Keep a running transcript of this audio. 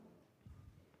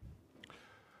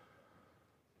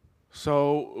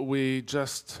So we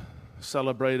just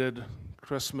celebrated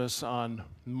Christmas on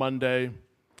Monday,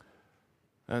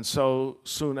 and so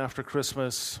soon after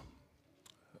Christmas,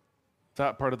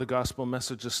 that part of the gospel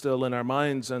message is still in our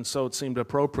minds, and so it seemed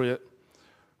appropriate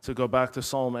to go back to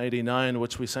Psalm 89,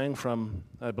 which we sang from,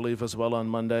 I believe, as well on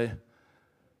Monday,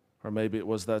 or maybe it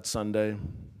was that Sunday,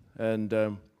 and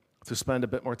to spend a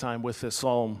bit more time with this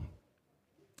psalm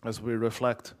as we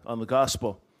reflect on the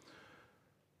gospel.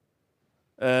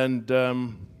 And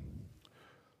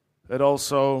it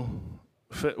also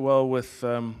fit well with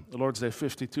the Lord's Day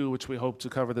 52, which we hope to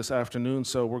cover this afternoon.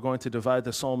 So we're going to divide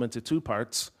the psalm into two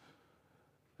parts,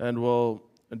 and we'll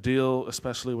deal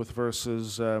especially with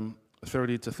verses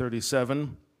 30 to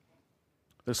 37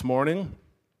 this morning,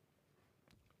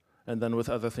 and then with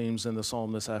other themes in the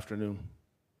psalm this afternoon.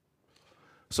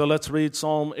 So let's read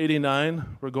Psalm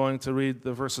 89. We're going to read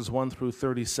the verses 1 through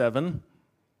 37.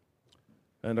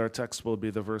 And our text will be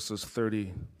the verses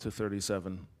 30 to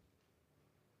 37.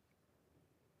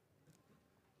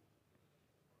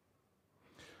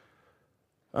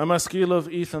 A maskil of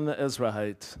Ethan the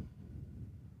Ezrahite.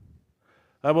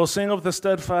 I will sing of the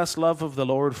steadfast love of the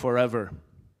Lord forever.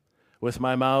 With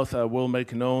my mouth I will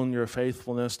make known your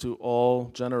faithfulness to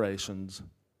all generations.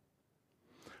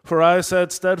 For I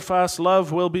said, steadfast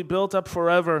love will be built up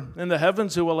forever. In the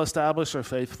heavens you will establish your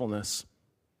faithfulness.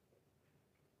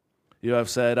 You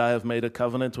have said, I have made a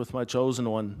covenant with my chosen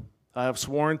one. I have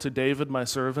sworn to David, my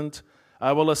servant,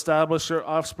 I will establish your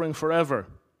offspring forever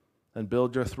and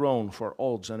build your throne for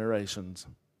all generations.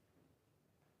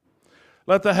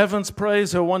 Let the heavens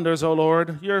praise your wonders, O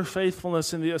Lord, your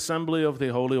faithfulness in the assembly of the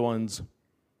holy ones.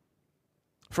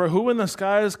 For who in the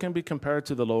skies can be compared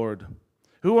to the Lord?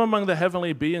 Who among the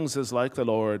heavenly beings is like the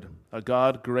Lord, a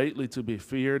God greatly to be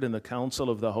feared in the council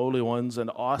of the holy ones and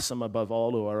awesome above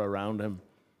all who are around him?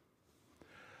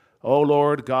 O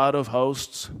Lord, God of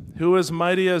hosts, who is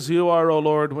mighty as you are, O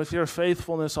Lord, with your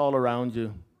faithfulness all around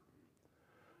you.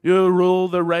 You rule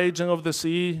the raging of the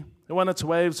sea, and when its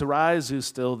waves rise, you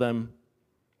still them.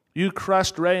 You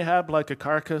crushed Rahab like a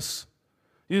carcass.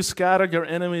 You scattered your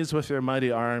enemies with your mighty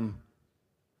arm.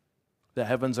 The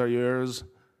heavens are yours,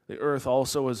 the earth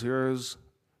also is yours.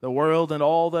 The world and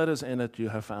all that is in it, you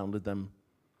have founded them.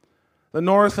 The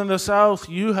north and the south,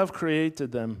 you have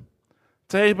created them.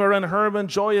 Tabor and Hermon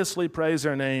joyously praise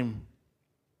your name.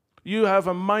 You have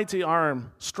a mighty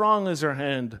arm, strong is your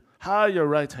hand, high your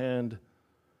right hand.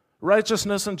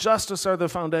 Righteousness and justice are the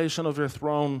foundation of your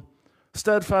throne.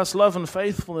 Steadfast love and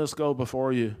faithfulness go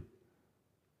before you.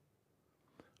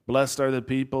 Blessed are the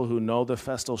people who know the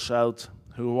festal shout,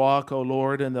 who walk, O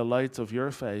Lord, in the light of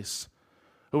your face,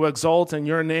 who exalt in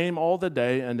your name all the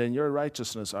day, and in your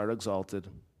righteousness are exalted.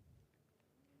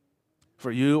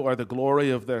 For you are the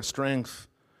glory of their strength.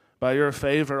 By your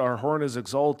favor our horn is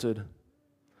exalted.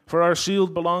 For our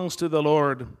shield belongs to the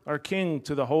Lord, our King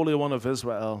to the Holy One of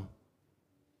Israel.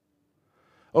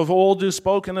 Of old you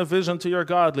spoke in a vision to your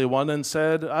godly one and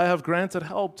said, I have granted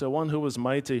help to one who is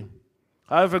mighty.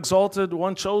 I have exalted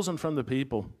one chosen from the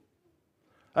people.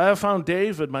 I have found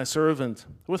David my servant.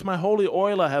 With my holy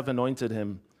oil I have anointed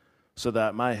him, so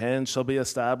that my hand shall be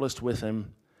established with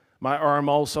him. My arm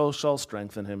also shall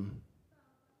strengthen him.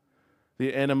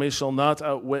 The enemy shall not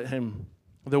outwit him.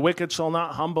 The wicked shall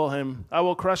not humble him. I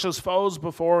will crush his foes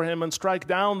before him and strike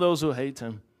down those who hate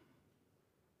him.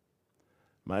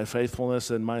 My faithfulness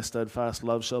and my steadfast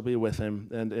love shall be with him,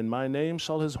 and in my name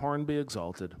shall his horn be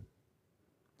exalted.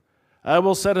 I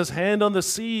will set his hand on the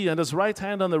sea and his right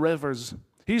hand on the rivers.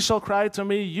 He shall cry to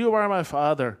me, you are my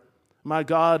Father, my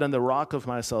God and the rock of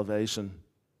my salvation.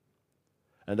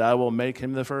 And I will make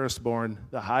him the firstborn,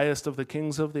 the highest of the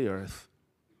kings of the earth.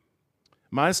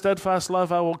 My steadfast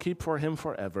love I will keep for him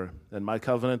forever, and my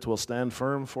covenant will stand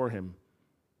firm for him.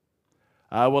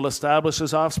 I will establish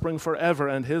his offspring forever,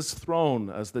 and his throne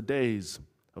as the days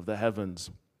of the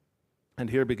heavens. And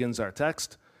here begins our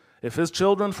text. If his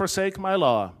children forsake my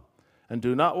law, and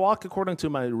do not walk according to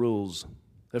my rules,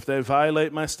 if they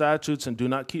violate my statutes and do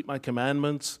not keep my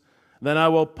commandments, then I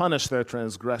will punish their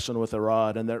transgression with a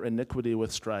rod, and their iniquity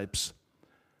with stripes.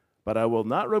 But I will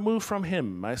not remove from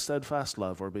him my steadfast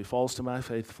love or be false to my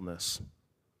faithfulness.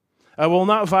 I will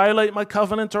not violate my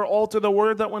covenant or alter the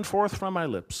word that went forth from my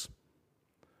lips.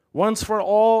 Once for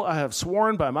all I have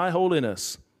sworn by my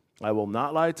holiness, I will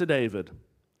not lie to David.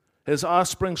 His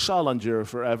offspring shall endure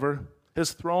forever,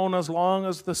 his throne as long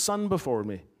as the sun before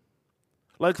me.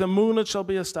 Like the moon it shall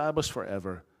be established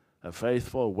forever, a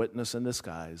faithful witness in the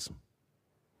skies.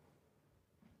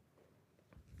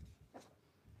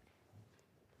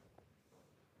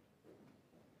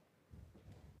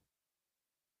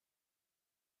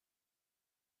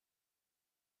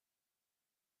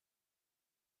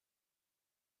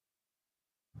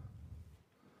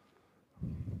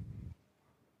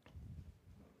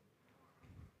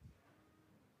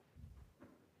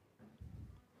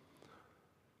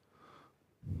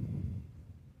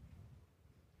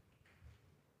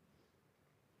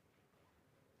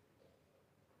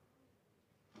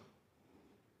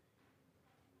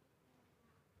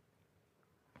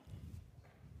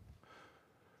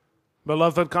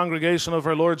 Beloved congregation of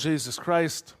our Lord Jesus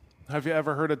Christ, have you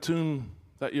ever heard a tune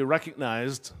that you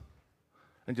recognized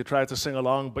and you tried to sing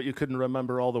along, but you couldn't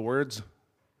remember all the words?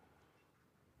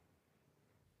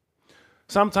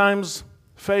 Sometimes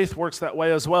faith works that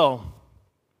way as well.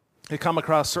 You come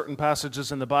across certain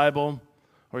passages in the Bible,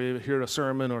 or you hear a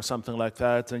sermon or something like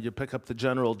that, and you pick up the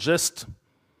general gist,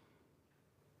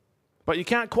 but you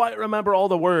can't quite remember all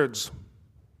the words.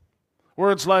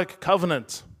 Words like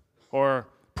covenant, or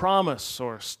promise,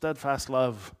 or steadfast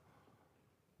love.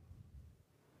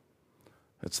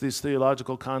 It's these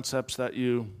theological concepts that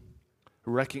you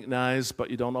recognize,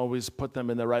 but you don't always put them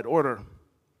in the right order.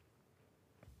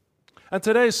 And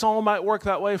today's psalm might work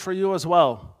that way for you as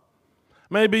well.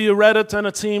 Maybe you read it and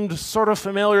it seemed sort of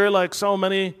familiar, like so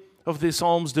many of these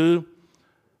psalms do.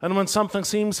 And when something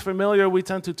seems familiar, we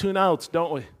tend to tune out,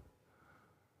 don't we?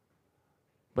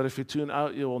 But if you tune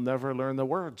out, you will never learn the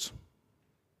words.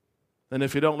 And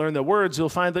if you don't learn the words, you'll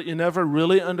find that you never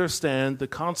really understand the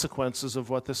consequences of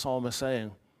what the psalm is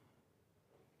saying.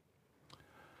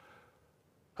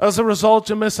 As a result,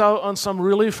 you miss out on some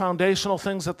really foundational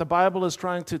things that the Bible is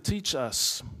trying to teach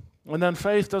us. And then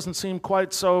faith doesn't seem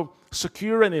quite so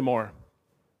secure anymore.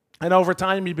 And over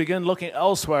time, you begin looking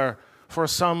elsewhere for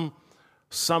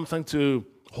something to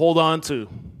hold on to,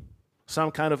 some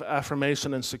kind of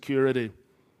affirmation and security,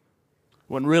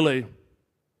 when really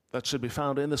that should be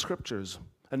found in the Scriptures.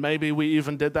 And maybe we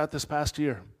even did that this past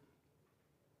year.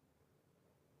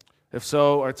 If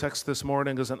so, our text this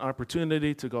morning is an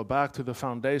opportunity to go back to the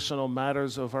foundational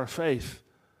matters of our faith.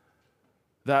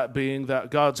 That being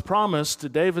that God's promise to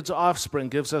David's offspring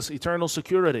gives us eternal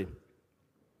security.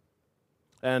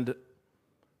 And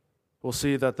we'll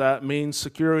see that that means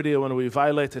security when we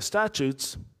violate his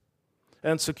statutes,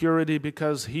 and security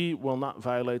because he will not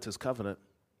violate his covenant.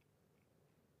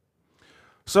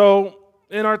 So,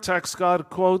 in our text, God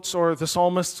quotes, or the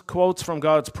psalmist quotes from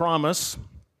God's promise.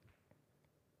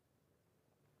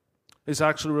 He's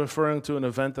actually referring to an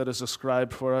event that is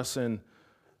described for us in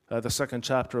the second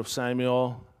chapter of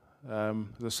Samuel,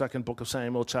 the second book of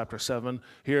Samuel, chapter 7.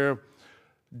 Here,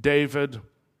 David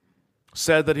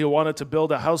said that he wanted to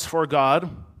build a house for God,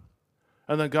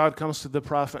 and then God comes to the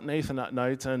prophet Nathan at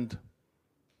night, and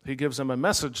he gives him a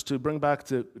message to bring back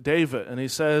to David, and he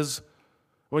says,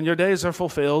 "When your days are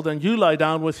fulfilled and you lie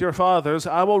down with your fathers,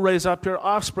 I will raise up your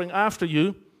offspring after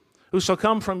you, who shall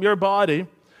come from your body,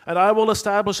 and I will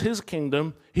establish his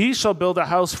kingdom. He shall build a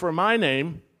house for my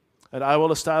name, and I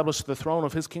will establish the throne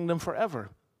of his kingdom forever."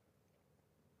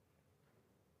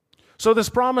 So this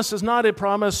promise is not a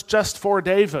promise just for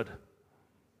David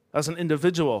as an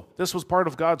individual. This was part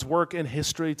of God's work in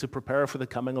history to prepare for the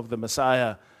coming of the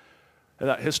Messiah. And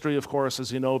that history, of course,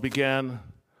 as you know, began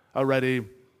already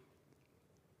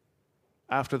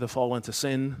after the fall into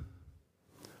sin.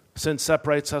 Sin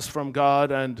separates us from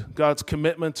God, and God's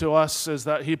commitment to us is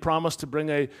that he promised to bring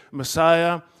a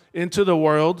Messiah into the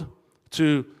world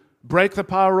to break the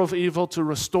power of evil, to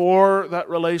restore that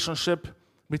relationship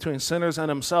between sinners and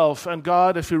himself. And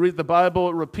God, if you read the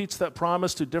Bible, repeats that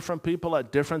promise to different people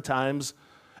at different times.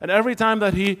 And every time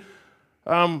that he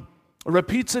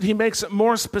repeats it, he makes it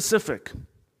more specific.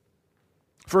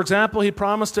 For example, he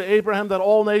promised to Abraham that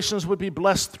all nations would be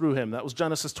blessed through him. That was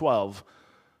Genesis 12.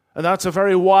 And that's a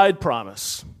very wide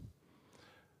promise.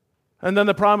 And then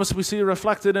the promise we see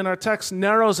reflected in our text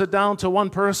narrows it down to one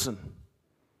person.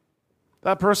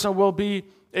 That person will be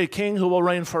a king who will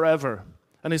reign forever.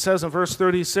 And he says in verse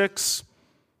 36,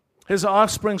 his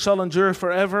offspring shall endure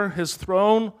forever, his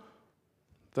throne,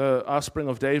 the offspring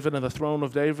of David and the throne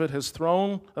of David, his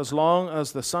throne as long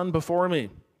as the sun before me.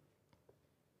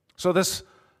 So this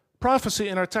prophecy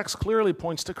in our text clearly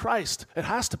points to Christ. It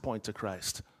has to point to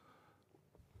Christ.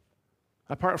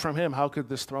 Apart from him, how could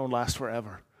this throne last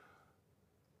forever?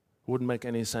 Wouldn't make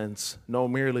any sense. No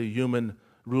merely human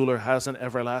ruler has an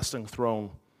everlasting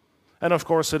throne. And of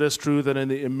course, it is true that in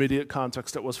the immediate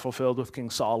context it was fulfilled with King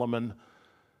Solomon.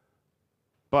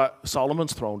 But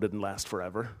Solomon's throne didn't last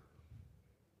forever.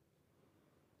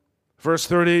 Verse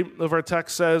 30 of our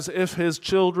text says, if his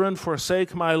children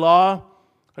forsake my law,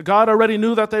 God already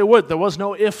knew that they would. There was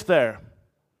no if there.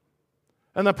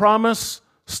 And the promise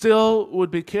still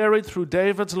would be carried through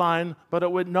David's line, but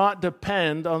it would not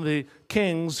depend on the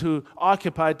kings who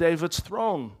occupied David's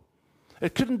throne.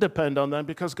 It couldn't depend on them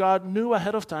because God knew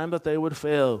ahead of time that they would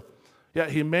fail.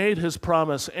 Yet he made his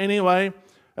promise anyway,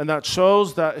 and that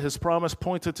shows that his promise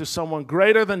pointed to someone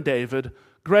greater than David,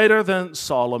 greater than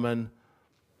Solomon.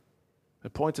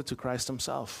 It pointed to Christ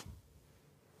himself.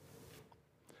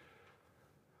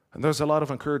 And there's a lot of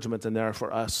encouragement in there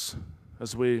for us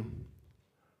as we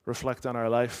reflect on our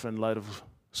life in light of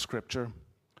Scripture.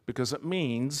 because it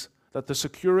means that the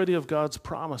security of God's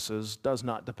promises does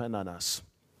not depend on us.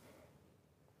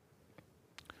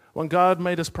 When God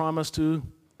made his promise to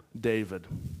David,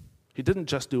 he didn't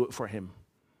just do it for him.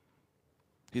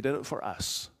 He did it for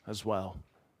us as well.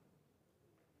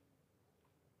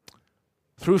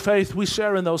 Through faith, we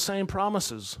share in those same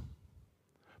promises.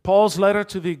 Paul's letter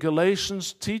to the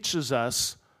Galatians teaches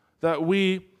us that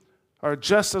we are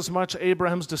just as much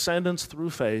Abraham's descendants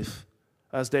through faith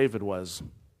as David was.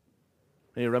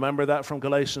 And you remember that from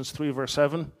Galatians 3, verse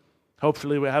 7?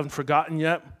 Hopefully we haven't forgotten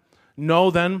yet.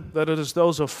 Know then that it is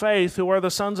those of faith who are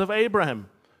the sons of Abraham.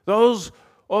 Those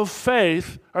of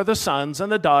faith are the sons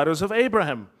and the daughters of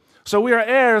Abraham. So we are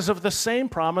heirs of the same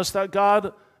promise that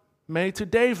God made to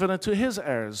David and to his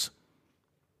heirs.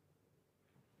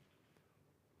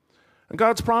 And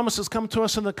God's promises come to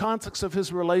us in the context of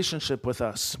his relationship with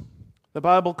us. The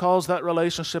Bible calls that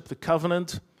relationship the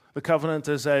covenant. The covenant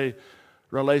is a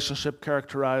relationship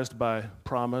characterized by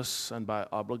promise and by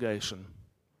obligation.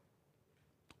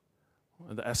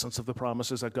 And the essence of the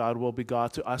promise is that God will be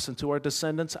God to us and to our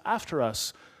descendants after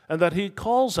us, and that he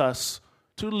calls us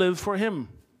to live for him.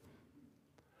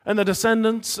 And the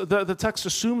descendants, the text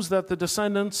assumes that the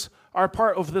descendants are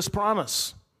part of this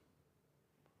promise.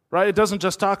 Right? It doesn't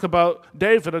just talk about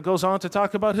David, it goes on to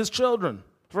talk about his children.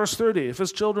 Verse 30, if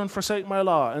his children forsake my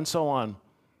law, and so on.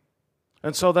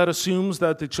 And so that assumes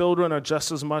that the children are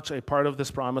just as much a part of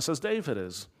this promise as David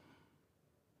is.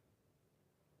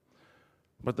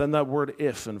 But then that word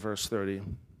if in verse 30.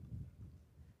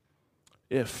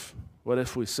 If. What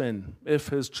if we sin? If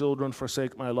his children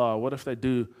forsake my law, what if they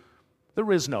do?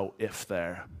 There is no if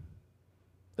there.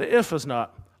 The if is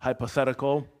not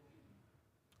hypothetical.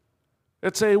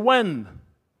 It's a when.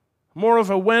 More of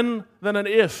a when than an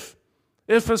if.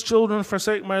 If his children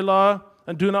forsake my law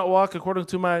and do not walk according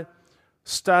to my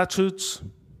statutes,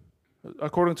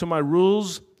 according to my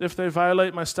rules, if they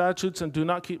violate my statutes and do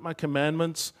not keep my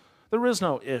commandments, there is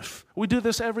no if. We do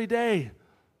this every day.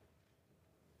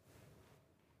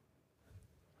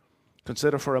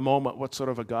 Consider for a moment what sort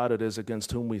of a God it is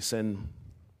against whom we sin.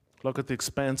 Look at the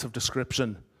expansive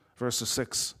description, verses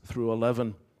 6 through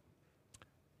 11.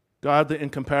 God the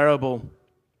incomparable,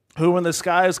 who in the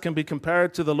skies can be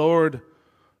compared to the Lord,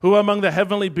 who among the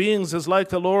heavenly beings is like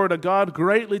the Lord, a God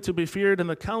greatly to be feared in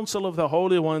the council of the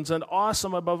holy ones, and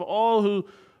awesome above all who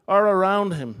are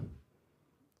around him.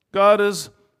 God is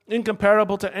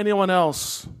incomparable to anyone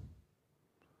else.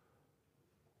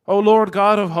 O Lord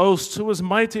God of hosts, who is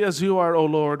mighty as you are, O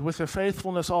Lord, with your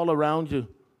faithfulness all around you.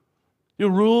 You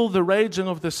rule the raging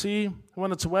of the sea.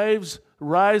 When its waves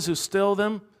rise, you still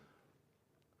them.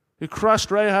 You crushed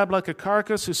Rahab like a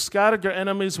carcass. You scattered your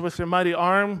enemies with your mighty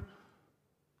arm.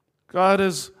 God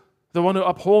is the one who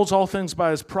upholds all things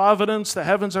by his providence. The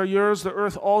heavens are yours. The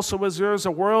earth also is yours.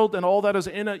 The world and all that is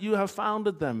in it, you have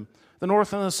founded them. The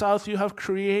north and the south, you have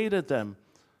created them.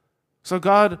 So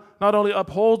God not only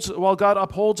upholds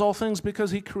all things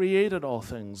because he created all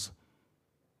things.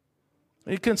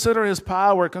 You consider his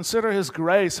power, consider his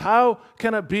grace. How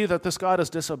can it be that this God is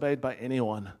disobeyed by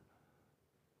anyone?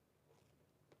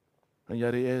 And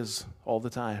yet he is all the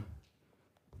time.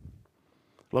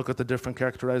 Look at the different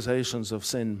characterizations of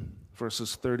sin,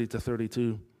 verses 30 to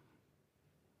 32.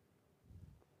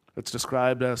 It's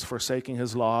described as forsaking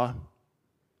his law,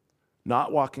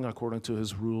 not walking according to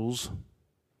his rules,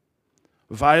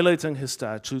 violating his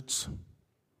statutes,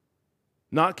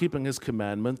 not keeping his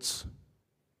commandments,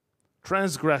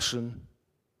 transgression,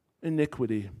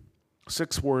 iniquity.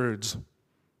 6 words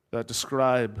that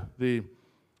describe the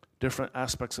different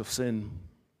aspects of sin.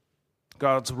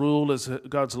 God's rule is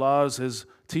God's laws, his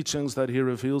teachings that he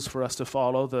reveals for us to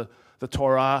follow, the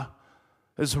Torah.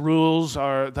 His rules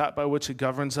are that by which he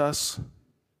governs us.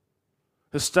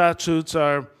 His statutes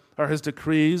are his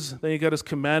decrees. Then you get his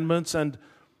commandments, and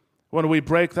when we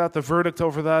break that, the verdict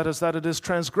over that is that it is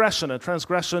transgression. And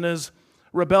transgression is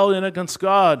rebellion against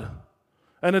God.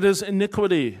 And it is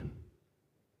iniquity.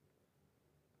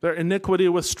 They're iniquity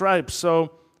with stripes.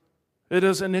 So it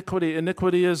is iniquity.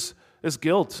 Iniquity is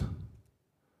guilt.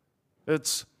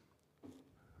 It's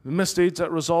misdeeds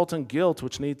that result in guilt,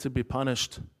 which need to be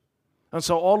punished. And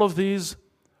so all of these,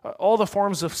 all the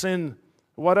forms of sin,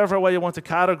 whatever way you want to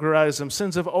categorize them,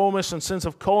 sins of omission, sins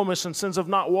of commission, sins of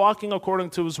not walking according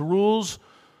to his rules,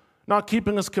 not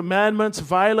keeping his commandments,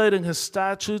 violating his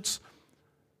statutes,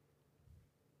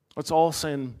 it's all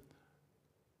sin.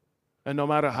 And no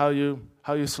matter how you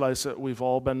slice it, we've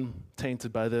all been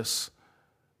tainted by these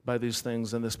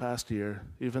things in this past year,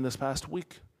 even this past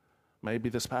week, maybe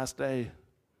this past day,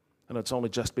 and it's only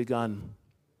just begun.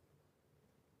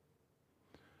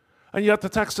 And yet the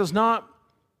text does not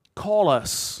call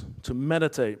us to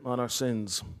meditate on our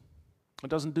sins.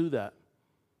 It doesn't do that.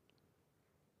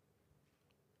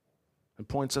 It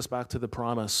points us back to the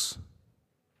promise.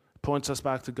 It points us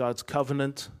back to God's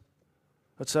covenant.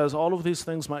 It says all of these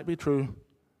things might be true.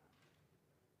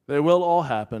 They will all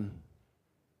happen.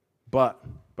 But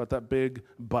that big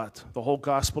but, the whole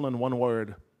gospel in one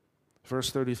word. Verse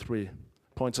 33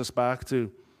 points us back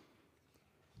to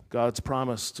God's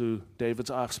promise to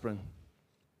David's offspring.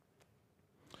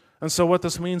 And so what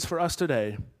this means for us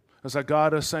today is that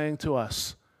God is saying to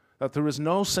us that there is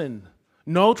no sin,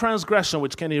 no transgression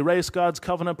which can erase God's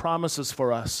covenant promises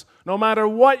for us. No matter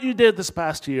what you did this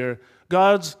past year,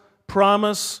 God's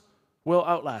promise will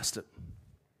outlast it.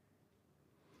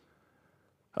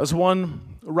 As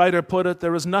one writer put it,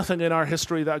 there is nothing in our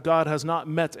history that God has not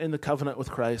met in the covenant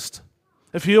with Christ.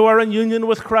 If you are in union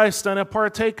with Christ and a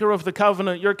partaker of the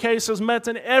covenant, your case is met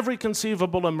in every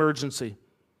conceivable emergency.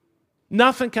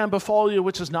 Nothing can befall you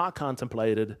which is not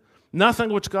contemplated.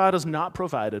 Nothing which God has not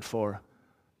provided for.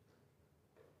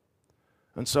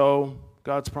 And so,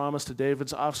 God's promise to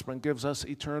David's offspring gives us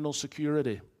eternal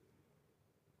security.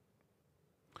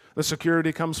 The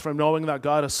security comes from knowing that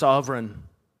God is sovereign.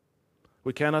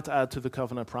 We cannot add to the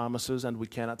covenant promises, and we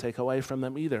cannot take away from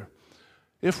them either.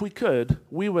 If we could,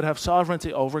 we would have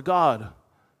sovereignty over God.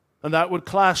 And that would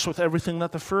clash with everything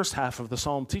that the first half of the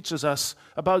psalm teaches us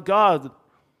about God.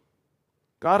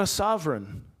 God is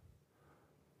sovereign.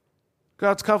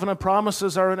 God's covenant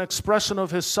promises are an expression of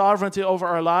His sovereignty over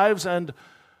our lives, and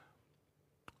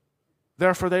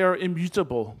therefore they are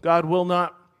immutable. God will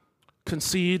not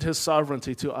concede His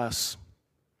sovereignty to us.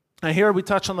 And here we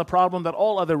touch on the problem that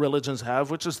all other religions have,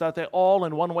 which is that they all,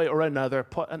 in one way or another,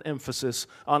 put an emphasis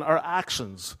on our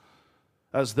actions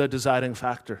as the deciding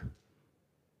factor.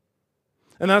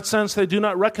 In that sense, they do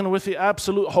not reckon with the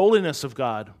absolute holiness of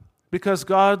God, because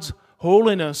God's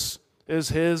holiness is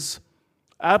His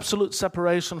absolute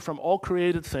separation from all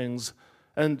created things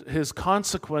and His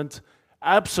consequent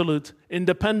absolute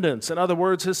independence. In other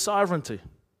words, His sovereignty.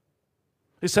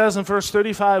 He says in verse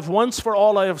 35, "Once for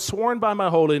all I have sworn by my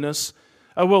holiness,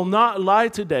 I will not lie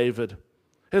to David.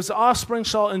 His offspring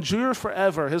shall endure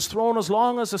forever, his throne as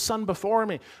long as the sun before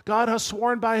me." God has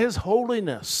sworn by His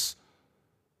holiness.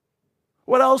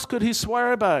 What else could He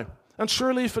swear by? And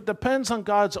surely if it depends on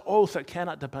God's oath, it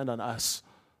cannot depend on us.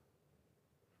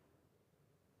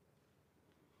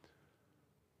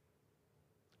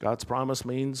 God's promise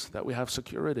means that we have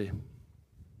security.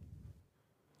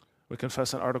 We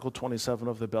confess in Article 27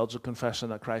 of the Belgian Confession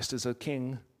that Christ is a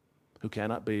king who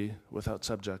cannot be without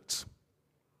subjects.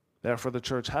 Therefore, the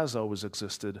church has always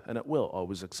existed, and it will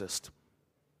always exist.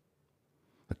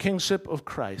 The kingship of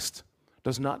Christ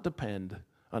does not depend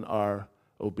on our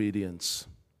obedience.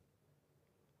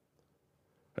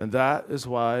 And that is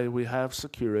why we have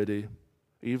security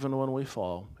even when we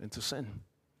fall into sin.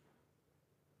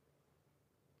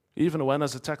 Even when,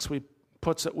 as the text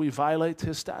puts it, we violate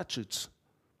His statutes.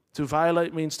 To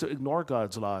violate means to ignore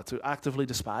God's law, to actively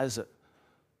despise it.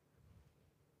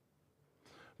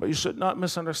 But you should not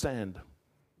misunderstand.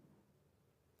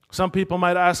 Some people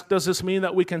might ask, does this mean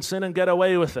that we can sin and get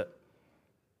away with it?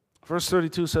 Verse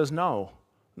 32 says, no.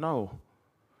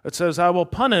 It says, "I will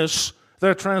punish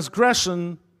their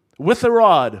transgression with a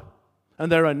rod, and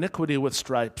their iniquity with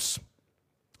stripes."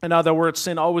 In other words,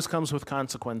 sin always comes with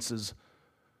consequences.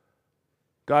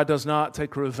 God does not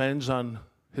take revenge on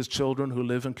His children who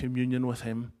live in communion with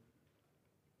Him.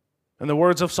 In the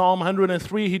words of Psalm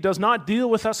 103, He does not deal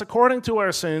with us according to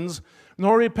our sins,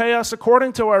 nor repay us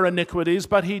according to our iniquities,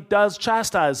 but He does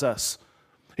chastise us.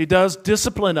 He does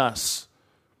discipline us.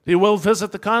 He will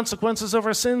visit the consequences of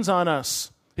our sins on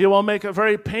us. He will make it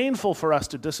very painful for us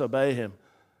to disobey Him,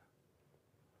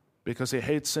 because He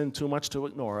hates sin too much to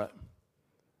ignore it,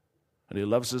 and He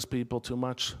loves His people too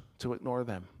much to ignore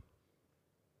them.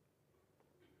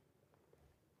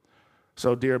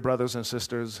 So, dear brothers and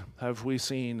sisters, have we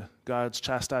seen God's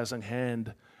chastising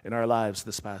hand in our lives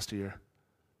this past year?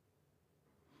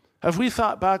 Have we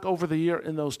thought back over the year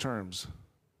in those terms?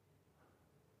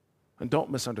 And don't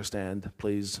misunderstand,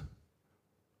 please.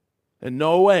 In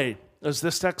no way is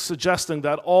this text suggesting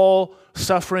that all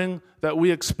suffering that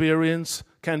we experience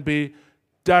can be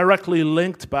directly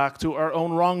linked back to our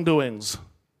own wrongdoings.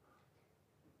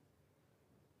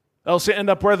 Else you end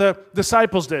up where the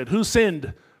disciples did. Who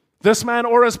sinned? This man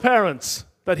or his parents,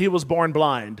 that he was born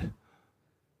blind?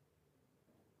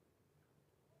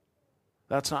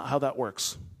 That's not how that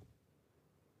works.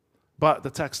 But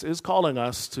the text is calling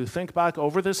us to think back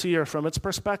over this year from its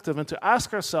perspective and to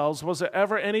ask ourselves, was there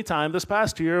ever any time this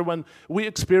past year when we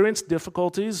experienced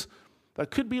difficulties that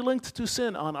could be linked to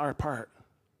sin on our part?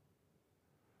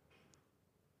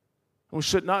 We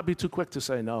should not be too quick to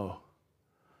say no.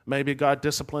 Maybe God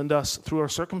disciplined us through our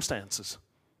circumstances.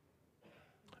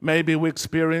 Maybe we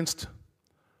experienced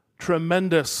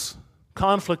tremendous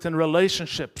conflict in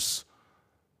relationships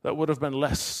that would have been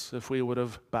less if we would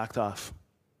have backed off.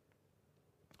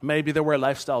 Maybe there were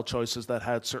lifestyle choices that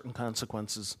had certain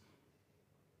consequences.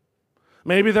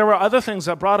 Maybe there were other things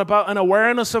that brought about an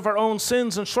awareness of our own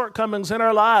sins and shortcomings in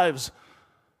our lives.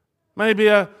 Maybe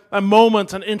a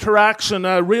moment, an interaction,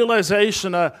 a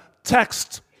realization, a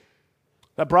text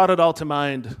that brought it all to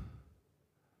mind.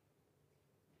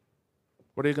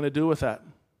 What are you going to do with that?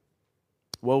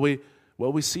 Will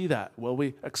we see that? Will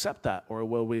we accept that? Or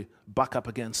will we buck up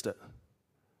against it?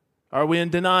 Are we in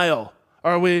denial?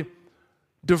 Are we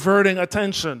diverting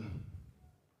attention?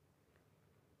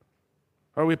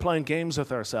 Are we playing games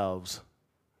with ourselves?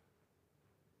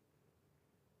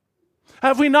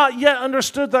 Have we not yet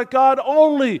understood that God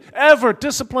only ever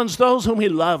disciplines those whom He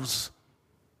loves?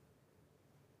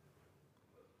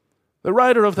 The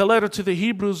writer of the letter to the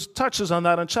Hebrews touches on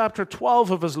that in chapter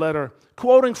 12 of his letter.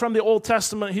 Quoting from the Old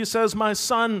Testament, he says, "My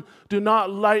son, do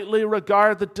not lightly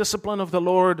regard the discipline of the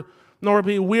Lord, nor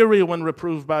be weary when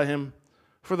reproved by Him.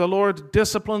 For the Lord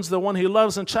disciplines the one He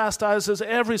loves and chastises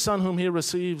every son whom He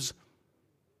receives."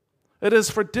 It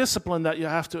is for discipline that you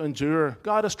have to endure.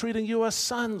 God is treating you as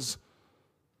sons.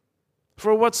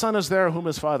 For what son is there whom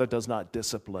his father does not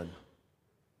discipline?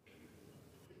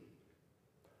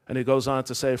 And he goes on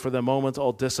to say, "For the moment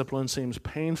all discipline seems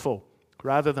painful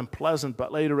rather than pleasant,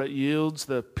 but later it yields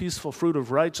the peaceful fruit of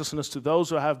righteousness to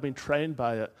those who have been trained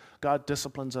by it." God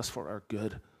disciplines us for our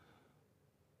good.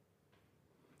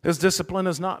 His discipline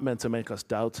is not meant to make us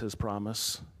doubt His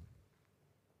promise.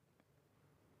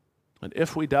 And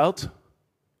if we doubt,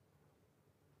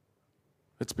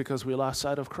 it's because we lost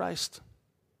sight of Christ.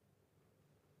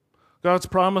 God's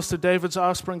promise to David's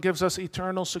offspring gives us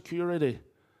eternal security,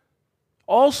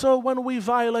 also when we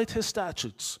violate His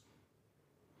statutes.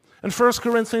 In 1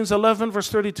 Corinthians 11, verse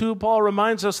 32, Paul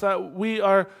reminds us that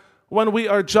when we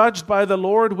are judged by the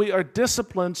Lord, we are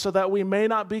disciplined so that we may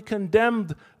not be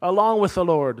condemned along with the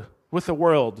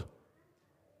world.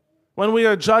 When we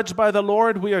are judged by the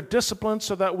Lord, we are disciplined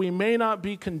so that we may not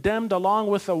be condemned along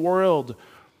with the world.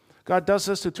 God does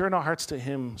this to turn our hearts to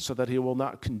Him so that He will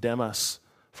not condemn us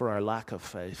for our lack of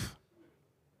faith.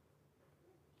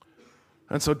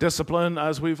 And so discipline,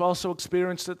 as we've also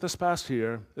experienced it this past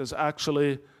year, is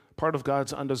actually part of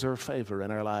God's undeserved favor in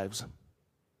our lives.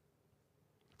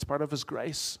 It's part of His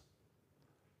grace,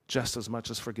 just as much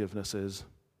as forgiveness is.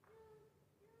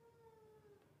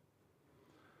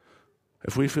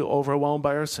 If we feel overwhelmed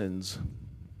by our sins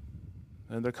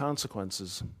and their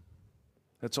consequences,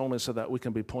 it's only so that we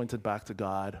can be pointed back to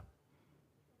God.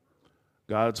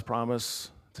 God's promise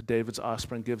to David's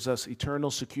offspring gives us eternal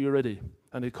security,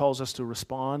 and He calls us to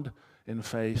respond in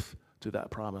faith to that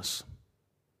promise.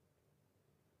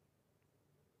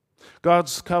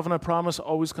 God's covenant promise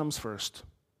always comes first.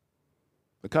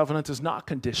 The covenant is not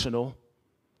conditional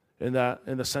in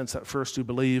the sense that first you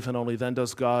believe and only then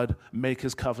does God make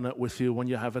His covenant with you when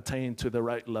you have attained to the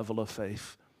right level of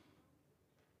faith.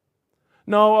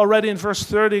 No, already in verse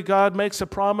 30, God makes a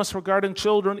promise regarding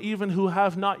children even who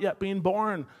have not yet been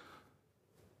born.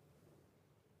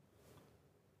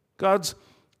 God's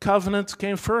covenant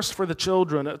came first for the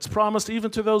children. It's promised even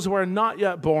to those who are not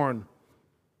yet born.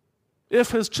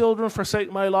 If His children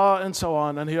forsake my law, and so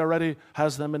on, and He already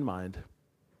has them in mind.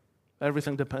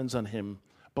 Everything depends on Him,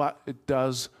 but it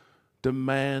does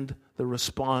demand the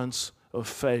response of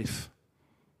faith.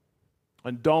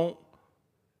 And don't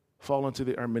fall into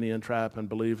the Arminian trap and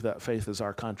believe that faith is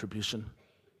our contribution.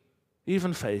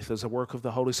 Even faith is a work of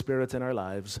the Holy Spirit in our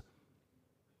lives.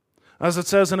 As it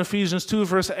says in Ephesians 2,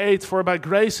 verse 8, "For by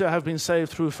grace you have been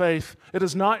saved through faith. It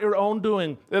is not your own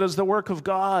doing. It is the work of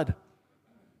God."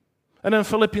 And in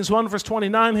Philippians 1, verse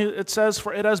 29, it says,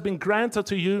 "For it has been granted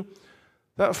to you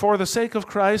that for the sake of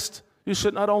Christ you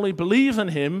should not only believe in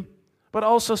Him, but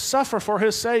also suffer for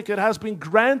His sake." It has been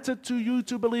granted to you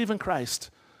to believe in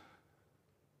Christ.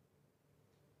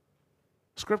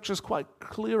 Scripture is quite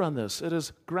clear on this. It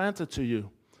is granted to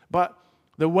you. But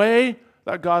the way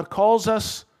that God calls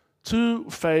us to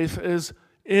faith is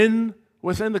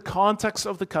within the context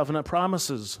of the covenant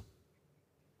promises.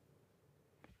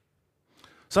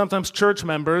 Sometimes church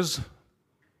members,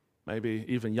 maybe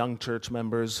even young church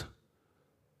members,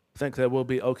 think they will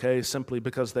be okay simply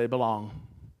because they belong.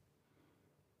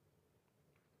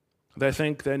 They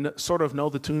think they sort of know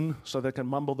the tune so they can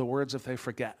mumble the words if they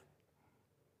forget.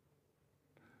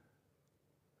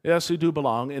 Yes, you do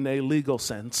belong in a legal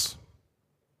sense.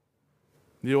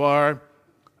 You are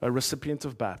a recipient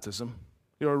of baptism.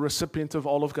 You're a recipient of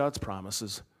all of God's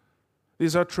promises.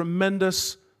 These are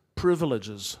tremendous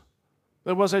privileges.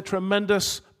 There was a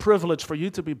tremendous privilege for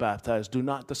you to be baptized. Do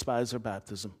not despise your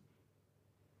baptism.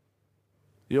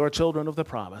 You are children of the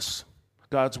promise.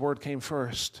 God's word came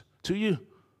first to you.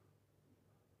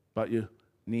 But you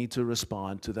need to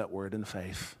respond to that word in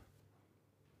faith.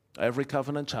 Every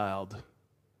covenant child,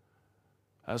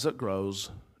 as it grows,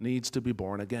 needs to be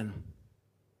born again.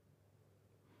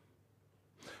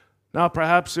 Now,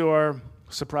 perhaps you are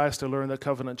surprised to learn that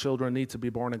covenant children need to be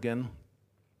born again.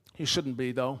 You shouldn't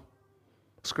be, though.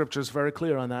 Scripture is very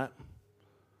clear on that.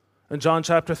 In John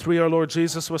chapter 3, our Lord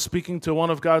Jesus was speaking to one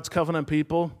of God's covenant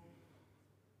people.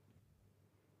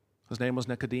 His name was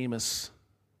Nicodemus.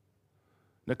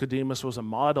 Nicodemus was a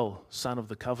model son of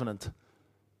the covenant.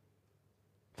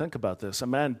 Think about this. A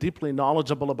man deeply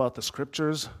knowledgeable about the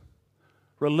Scriptures,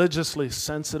 religiously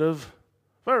sensitive,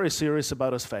 very serious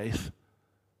about his faith.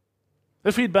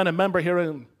 If he'd been a member here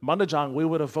in Mundajong, we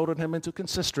would have voted him into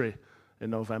consistory in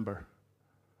November.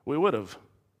 We would have.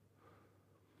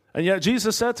 And yet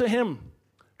Jesus said to him,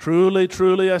 "Truly,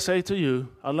 truly, I say to you,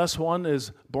 unless one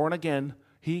is born again,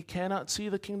 he cannot see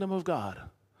the kingdom of God."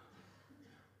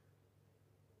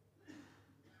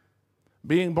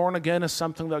 Being born again is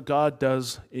something that God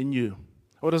does in you.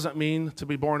 What does it mean to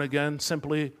be born again?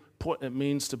 Simply put, it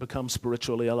means to become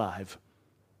spiritually alive.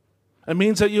 It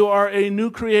means that you are a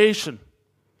new creation.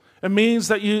 It means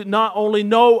that you not only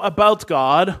know about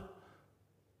God,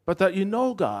 but that you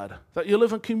know God, that you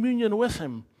live in communion with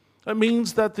Him. It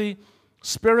means that the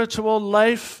spiritual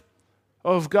life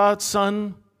of God's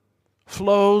Son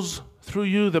flows through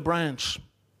you, the branch.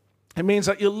 It means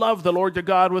that you love the Lord your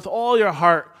God with all your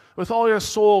heart, with all your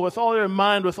soul, with all your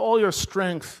mind, with all your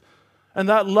strength. And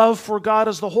that love for God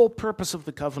is the whole purpose of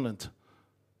the covenant.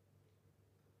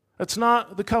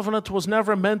 The covenant was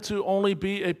never meant to only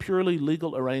be a purely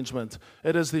legal arrangement.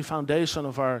 It is the foundation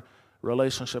of our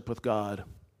relationship with God.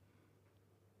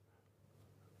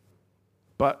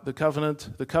 But the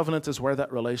covenant is where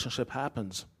that relationship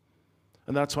happens.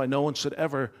 And that's why no one should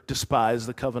ever despise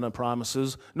the covenant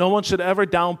promises. No one should ever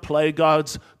downplay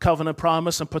God's covenant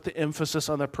promise and put the emphasis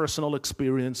on their personal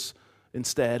experience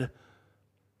instead.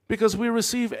 Because we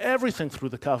receive everything through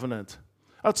the covenant.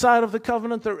 Outside of the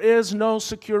covenant, there is no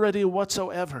security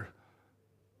whatsoever.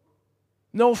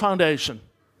 No foundation.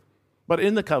 But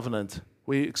in the covenant,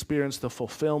 we experience the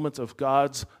fulfillment of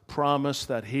God's promise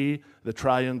that He, the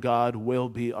triune God, will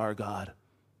be our God.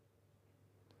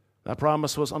 That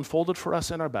promise was unfolded for us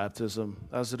in our baptism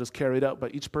as it is carried out by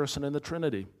each person in the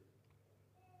Trinity.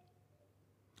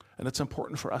 And it's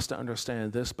important for us to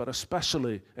understand this, but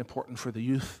especially important for the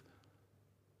youth.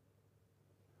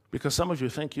 Because some of you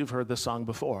think you've heard this song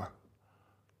before.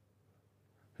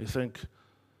 You think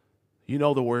you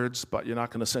know the words, but you're not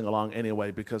going to sing along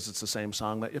anyway because it's the same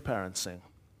song that your parents sing.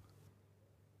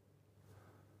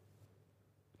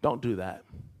 Don't do that.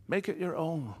 Make it your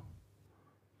own.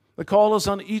 The call is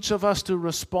on each of us to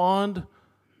respond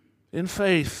in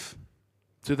faith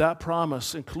to that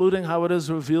promise, including how it is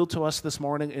revealed to us this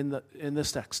morning in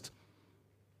this text.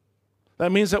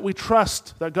 That means that we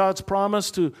trust that God's promise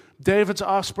to David's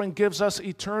offspring gives us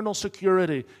eternal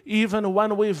security, even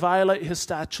when we violate His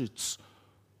statutes.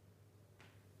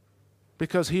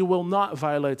 Because He will not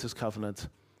violate His covenant.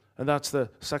 And that's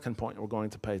the second point we're going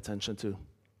to pay attention to.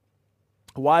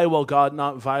 Why will God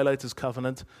not violate His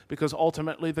covenant? Because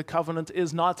ultimately the covenant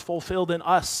is not fulfilled in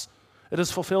us. It is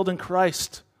fulfilled in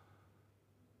Christ.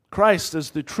 Christ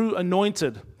is the true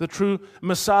anointed, the true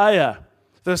Messiah.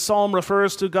 This psalm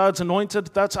refers to God's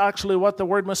anointed. That's actually what the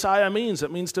word Messiah means.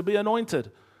 It means to be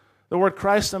anointed. The word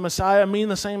Christ and Messiah mean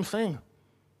the same thing.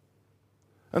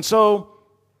 And so,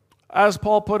 as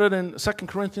Paul put it in 2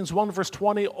 Corinthians 1 verse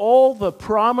 20, all the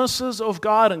promises of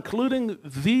God, including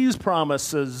these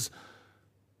promises,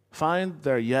 find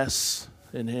their yes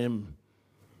in Him.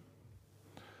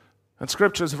 And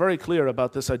Scripture is very clear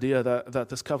about this idea that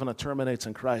this covenant terminates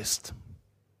in Christ,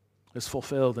 is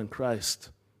fulfilled in Christ,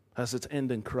 has its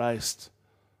end in Christ.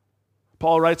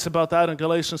 Paul writes about that in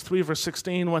Galatians 3 verse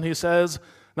 16 when he says,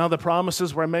 "Now the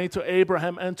promises were made to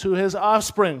Abraham and to his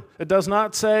offspring." It does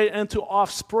not say "and to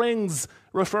offsprings,"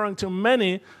 referring to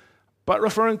many, but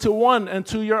referring to one, "and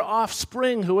to your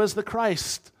offspring," who is the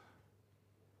Christ.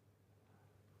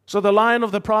 So the line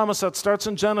of the promise that starts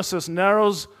in Genesis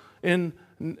narrows in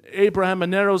Abraham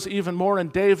and narrows even more in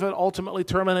David, ultimately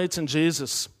terminates in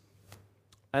Jesus.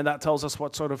 And that tells us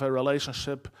what sort of a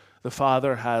relationship the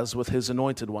Father has with His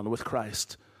anointed one, with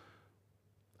Christ.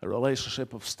 A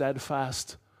relationship of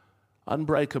steadfast,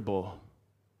 unbreakable,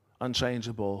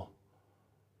 unchangeable,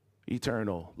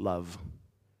 eternal love.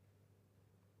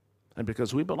 And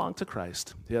because we belong to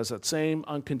Christ, he has that same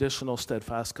unconditional,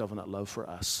 steadfast covenant love for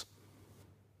us.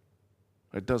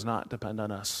 It does not depend on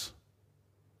us.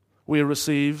 We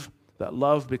receive that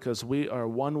love because we are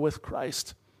one with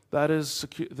Christ. That is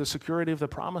the security of the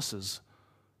promises.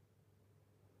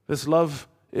 This love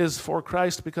is for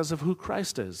Christ because of who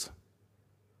Christ is.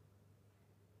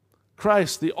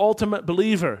 Christ, the ultimate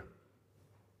believer,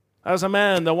 as a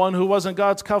man, the one who was in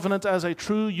God's covenant as a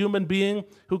true human being,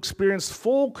 who experienced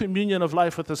full communion of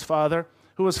life with his Father,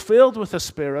 who was filled with the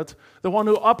Spirit, the one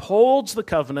who upholds the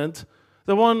covenant,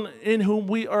 the one in whom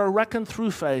we are reckoned through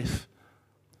faith.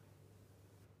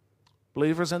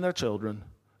 Believers and their children,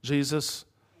 Jesus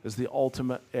is the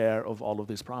ultimate heir of all of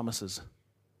these promises.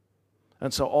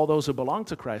 And so all those who belong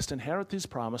to Christ inherit these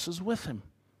promises with him.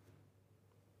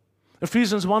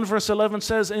 Ephesians 1 verse 11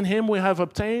 says, "In him we have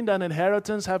obtained an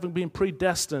inheritance, having been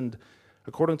predestined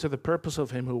according to the purpose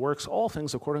of him who works all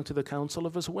things according to the counsel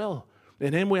of his will."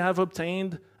 In him we have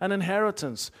obtained an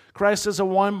inheritance. Christ is the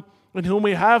one in whom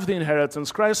we have the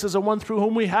inheritance. Christ is the one through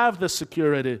whom we have this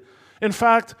security. In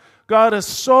fact, God is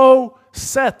so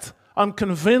set on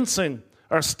convincing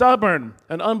our stubborn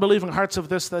and unbelieving hearts of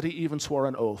this that he even swore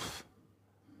an oath.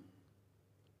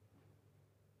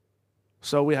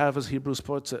 So we have, as Hebrews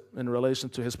puts it, in relation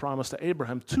to his promise to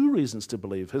Abraham, two reasons to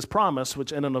believe. His promise,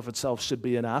 which in and of itself should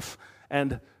be enough,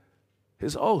 and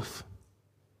his oath.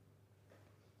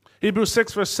 Hebrews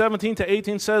 6, verse 17 to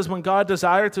 18 says, "When God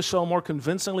desired to show more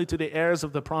convincingly to the heirs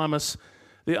of the promise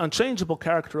the unchangeable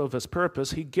character of his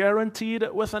purpose, he guaranteed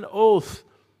it with an oath,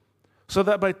 so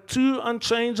that by two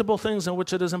unchangeable things in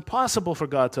which it is impossible for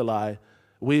God to lie,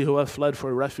 we who have fled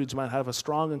for refuge might have a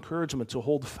strong encouragement to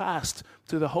hold fast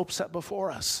to the hope set before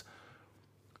us."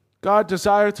 God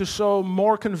desired to show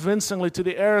more convincingly to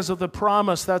the heirs of the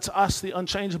promise, that's us, the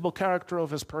unchangeable character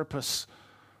of his purpose.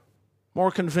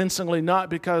 More convincingly, not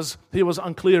because he was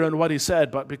unclear in what he said,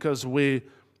 but because we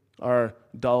are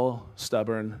dull,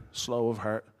 stubborn, slow of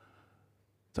heart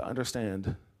to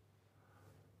understand.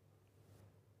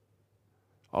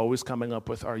 Always coming up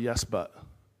with our yes, but,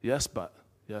 yes, but,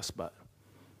 yes, but.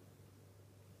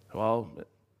 Well,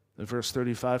 in verse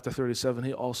 35 to 37,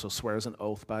 he also swears an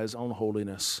oath by his own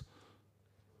holiness.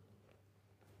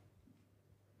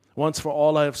 "Once for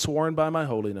all I have sworn by my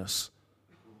holiness,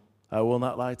 I will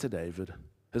not lie to David.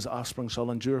 His offspring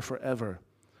shall endure forever,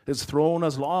 his throne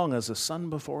as long as the sun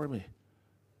before me.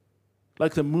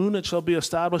 Like the moon it shall be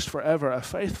established forever, a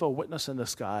faithful witness in the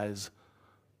skies."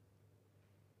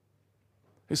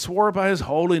 He swore by his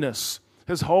holiness.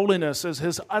 His holiness is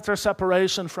his utter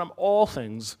separation from all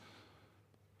things.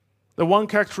 The one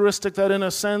characteristic that, in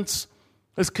a sense,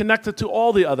 is connected to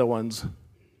all the other ones.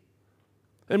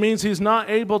 It means he's not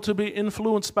able to be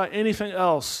influenced by anything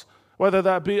else, whether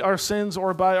that be our sins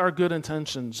or by our good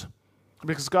intentions.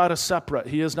 Because God is separate.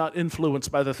 He is not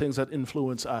influenced by the things that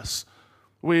influence us.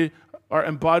 We are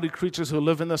embodied creatures who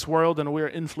live in this world, and we are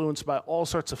influenced by all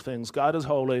sorts of things. God is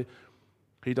holy.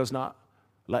 He does not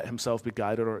let himself be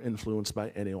guided or influenced by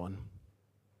anyone.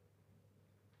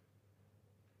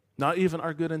 Not even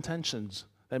our good intentions.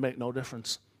 They make no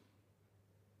difference.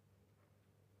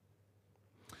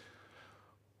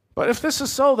 But if this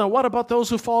is so, then what about those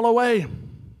who fall away?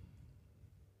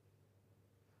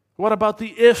 What about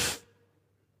the if?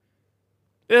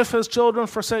 If his children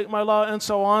forsake my law and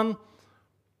so on.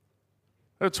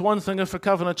 It's one thing if a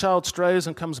covenant child strays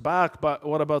and comes back, but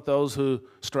what about those who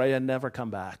stray and never come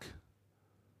back?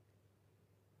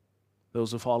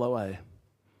 Those who fall away.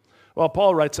 Well,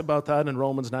 Paul writes about that in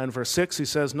Romans 9, verse 6. He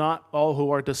says, "Not all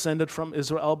who are descended from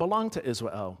Israel belong to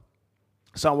Israel.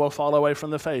 Some will fall away from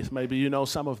the faith." Maybe you know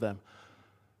some of them.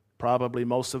 Probably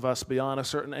most of us beyond a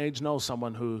certain age know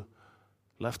someone who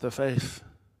left the faith.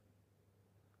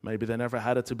 Maybe they never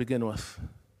had it to begin with.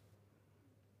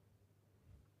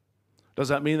 Does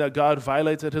that mean that God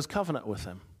violated his covenant with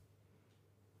them?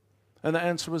 And the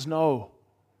answer is no.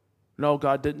 No,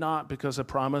 God did not, because a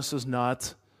promise is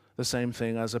not the same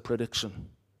thing as a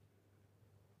prediction.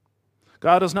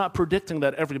 God is not predicting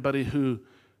that everybody who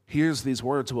hears these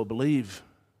words will believe.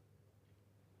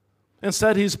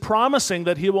 Instead, he's promising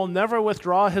that he will never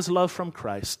withdraw his love from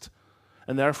Christ,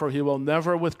 and therefore he will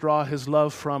never withdraw his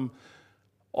love from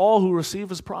all who receive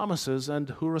his promises and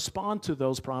who respond to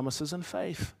those promises in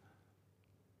faith.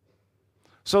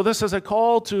 So this is a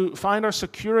call to find our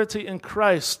security in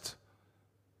Christ,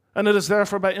 and it is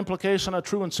therefore by implication a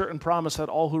true and certain promise that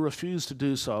all who refuse to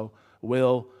do so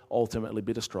will ultimately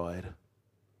be destroyed.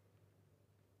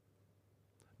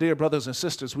 Dear brothers and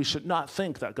sisters, we should not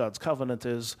think that God's covenant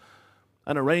is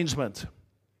an arrangement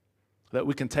that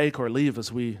we can take or leave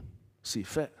as we see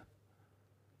fit.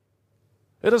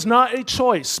 It is not a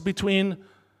choice between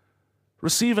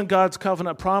receiving God's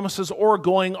covenant promises or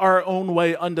going our own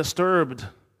way undisturbed,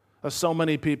 as so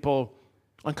many people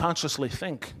unconsciously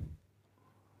think.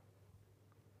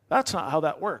 That's not how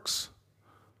that works.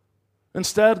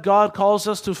 Instead, God calls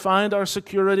us to find our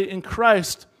security in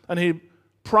Christ, and He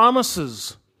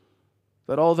promises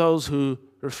that all those who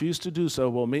refuse to do so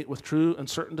will meet with true and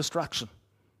certain destruction.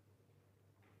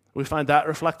 We find that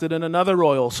reflected in another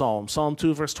royal psalm, Psalm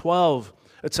 2, verse 12.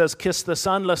 It says, "Kiss the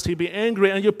Son, lest he be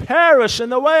angry, and you perish in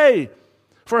the way,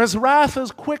 for his wrath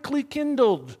is quickly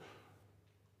kindled.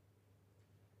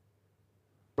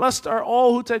 Blessed are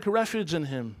all who take refuge in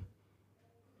him."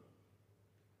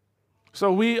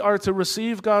 So we are to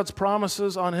receive God's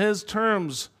promises on His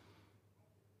terms.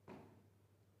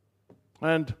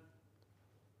 And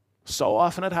so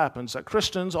often it happens that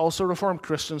Christians, also Reformed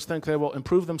Christians, think they will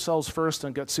improve themselves first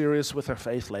and get serious with their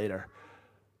faith later.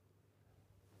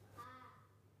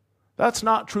 That's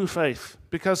not true faith,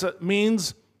 because it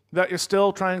means that you're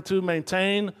still trying to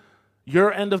maintain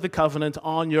your end of the covenant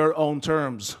on your own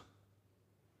terms.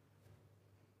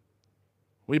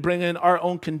 We bring in our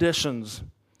own conditions,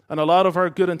 and a lot of our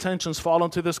good intentions fall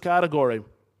into this category.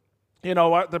 You know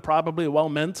what? They're probably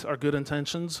well-meant, our good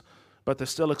intentions, but they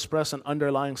still express an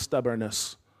underlying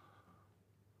stubbornness.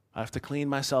 I have to clean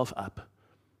myself up,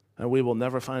 and we will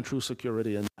never find true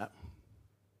security in that.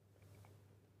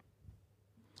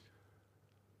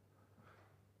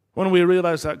 When we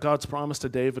realize that God's promise to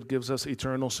David gives us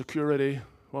eternal security,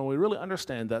 when we really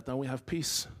understand that, then we have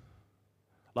peace.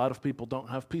 A lot of people don't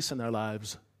have peace in their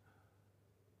lives.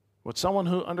 What someone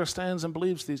who understands and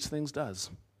believes these things does.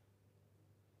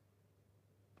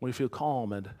 We feel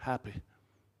calm and happy.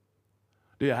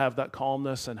 Do you have that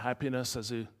calmness and happiness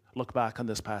as you look back on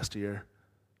this past year?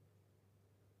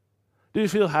 Do you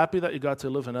feel happy that you got to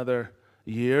live another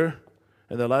year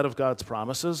in the light of God's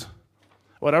promises?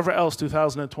 Whatever else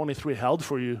 2023 held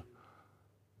for you,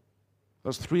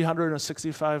 those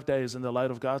 365 days in the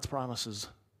light of God's promises,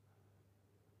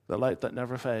 the light that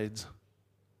never fades.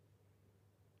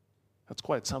 That's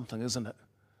quite something, isn't it?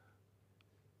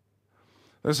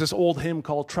 There's this old hymn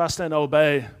called "Trust and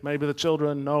Obey." Maybe the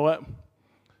children know it.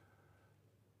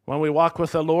 When we walk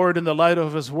with the Lord in the light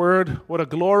of His Word, what a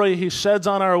glory He sheds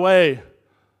on our way.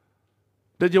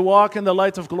 Did you walk in the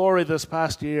light of glory this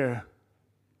past year?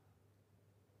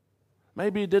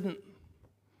 Maybe you didn't.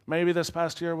 Maybe this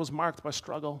past year was marked by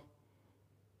struggle,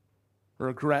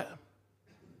 regret.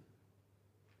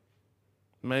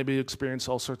 Maybe you experienced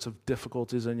all sorts of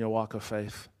difficulties in your walk of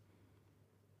faith.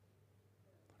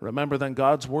 Remember then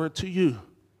God's word to you.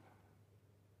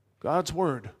 God's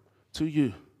word to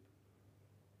you.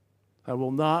 I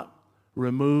will not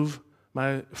remove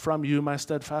from you my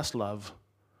steadfast love,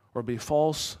 or be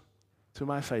false to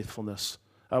my faithfulness.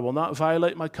 I will not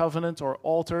violate my covenant or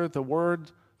alter the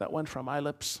word that went from my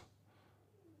lips.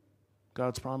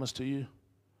 God's promise to you.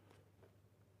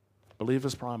 Believe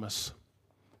His promise,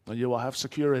 and you will have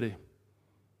security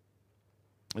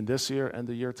in this year and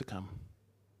the year to come.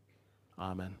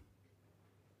 Amen.